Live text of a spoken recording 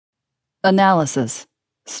Analysis: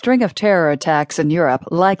 String of terror attacks in Europe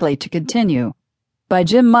likely to continue. By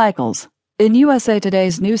Jim Michaels, in USA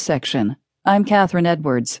Today's news section. I'm Catherine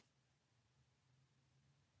Edwards.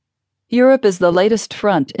 Europe is the latest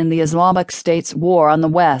front in the Islamic State's war on the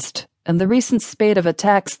West, and the recent spate of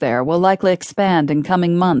attacks there will likely expand in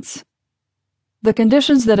coming months. The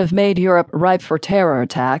conditions that have made Europe ripe for terror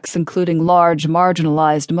attacks, including large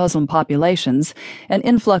marginalized Muslim populations, an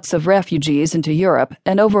influx of refugees into Europe,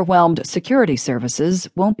 and overwhelmed security services,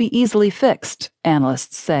 won't be easily fixed,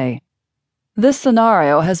 analysts say. This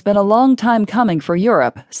scenario has been a long time coming for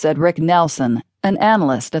Europe, said Rick Nelson, an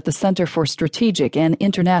analyst at the Center for Strategic and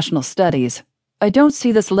International Studies. I don't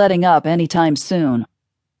see this letting up anytime soon.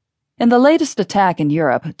 In the latest attack in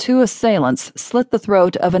Europe, two assailants slit the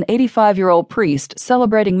throat of an 85-year-old priest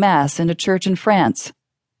celebrating Mass in a church in France.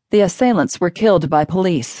 The assailants were killed by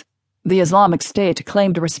police. The Islamic State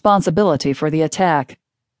claimed responsibility for the attack.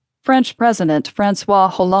 French President François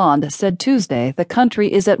Hollande said Tuesday the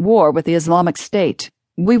country is at war with the Islamic State.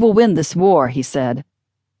 We will win this war, he said.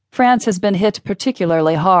 France has been hit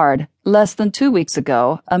particularly hard. Less than 2 weeks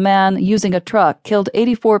ago, a man using a truck killed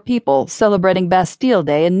 84 people celebrating Bastille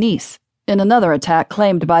Day in Nice, in another attack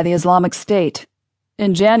claimed by the Islamic State.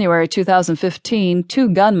 In January 2015, two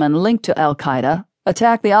gunmen linked to al-Qaeda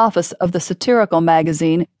attacked the office of the satirical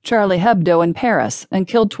magazine Charlie Hebdo in Paris and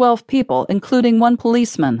killed 12 people, including one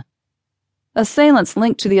policeman. Assailants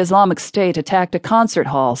linked to the Islamic State attacked a concert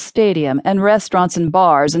hall, stadium, and restaurants and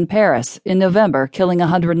bars in Paris in November, killing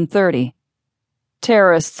 130.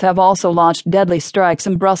 Terrorists have also launched deadly strikes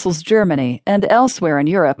in Brussels, Germany, and elsewhere in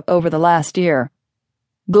Europe over the last year.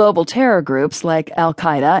 Global terror groups like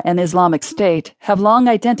al-Qaeda and Islamic State have long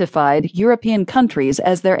identified European countries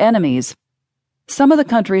as their enemies. Some of the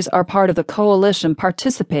countries are part of the coalition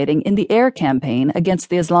participating in the air campaign against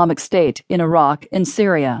the Islamic State in Iraq and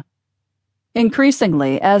Syria.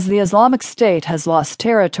 Increasingly, as the Islamic State has lost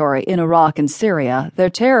territory in Iraq and Syria, their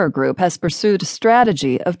terror group has pursued a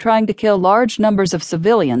strategy of trying to kill large numbers of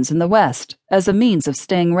civilians in the West as a means of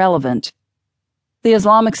staying relevant. The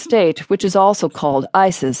Islamic State, which is also called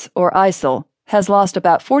ISIS or ISIL, has lost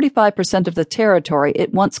about 45% of the territory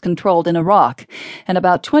it once controlled in Iraq and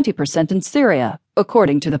about 20% in Syria,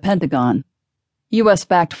 according to the Pentagon.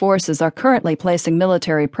 U.S.-backed forces are currently placing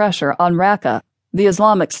military pressure on Raqqa, the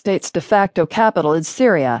Islamic State's de facto capital in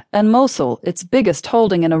Syria, and Mosul, its biggest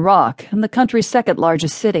holding in Iraq and the country's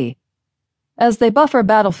second-largest city. As they buffer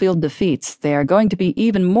battlefield defeats, they are going to be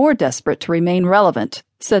even more desperate to remain relevant,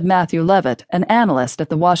 said Matthew Levitt, an analyst at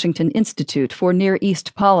the Washington Institute for Near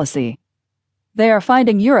East Policy. They are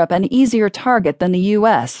finding Europe an easier target than the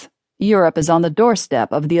U.S. Europe is on the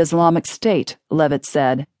doorstep of the Islamic State, Levitt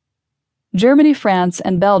said. Germany, France,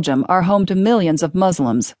 and Belgium are home to millions of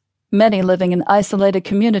Muslims, many living in isolated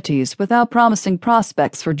communities without promising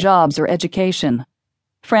prospects for jobs or education.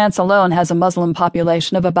 France alone has a Muslim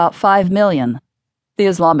population of about 5 million. The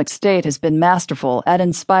Islamic State has been masterful at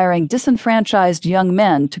inspiring disenfranchised young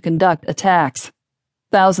men to conduct attacks.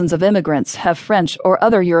 Thousands of immigrants have French or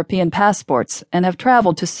other European passports and have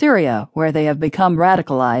traveled to Syria, where they have become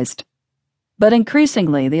radicalized. But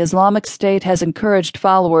increasingly, the Islamic State has encouraged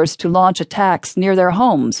followers to launch attacks near their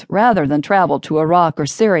homes rather than travel to Iraq or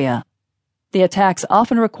Syria. The attacks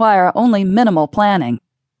often require only minimal planning.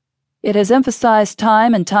 It has emphasized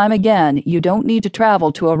time and time again you don't need to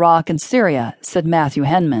travel to Iraq and Syria, said Matthew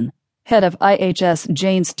Henman, head of IHS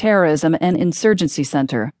Jane's Terrorism and Insurgency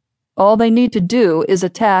Center. All they need to do is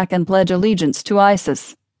attack and pledge allegiance to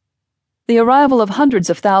ISIS. The arrival of hundreds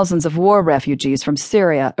of thousands of war refugees from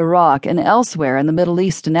Syria, Iraq, and elsewhere in the Middle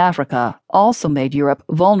East and Africa also made Europe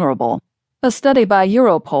vulnerable. A study by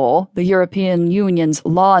Europol, the European Union's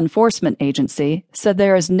law enforcement agency, said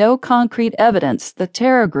there is no concrete evidence that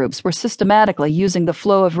terror groups were systematically using the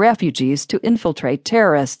flow of refugees to infiltrate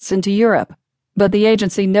terrorists into Europe. But the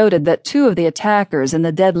agency noted that two of the attackers in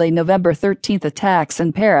the deadly November 13th attacks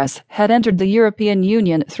in Paris had entered the European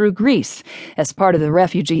Union through Greece as part of the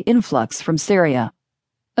refugee influx from Syria.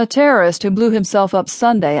 A terrorist who blew himself up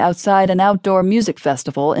Sunday outside an outdoor music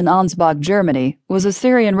festival in Ansbach, Germany, was a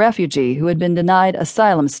Syrian refugee who had been denied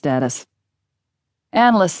asylum status.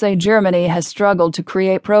 Analysts say Germany has struggled to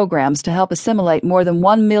create programs to help assimilate more than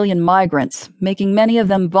 1 million migrants, making many of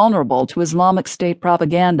them vulnerable to Islamic State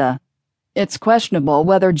propaganda. It's questionable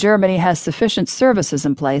whether Germany has sufficient services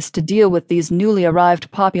in place to deal with these newly arrived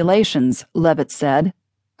populations, Levitt said.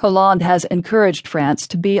 Hollande has encouraged France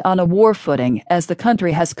to be on a war footing as the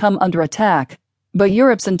country has come under attack, but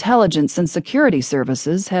Europe's intelligence and security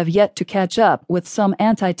services have yet to catch up with some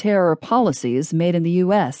anti-terror policies made in the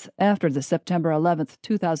U.S. after the September 11,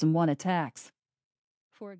 2001 attacks.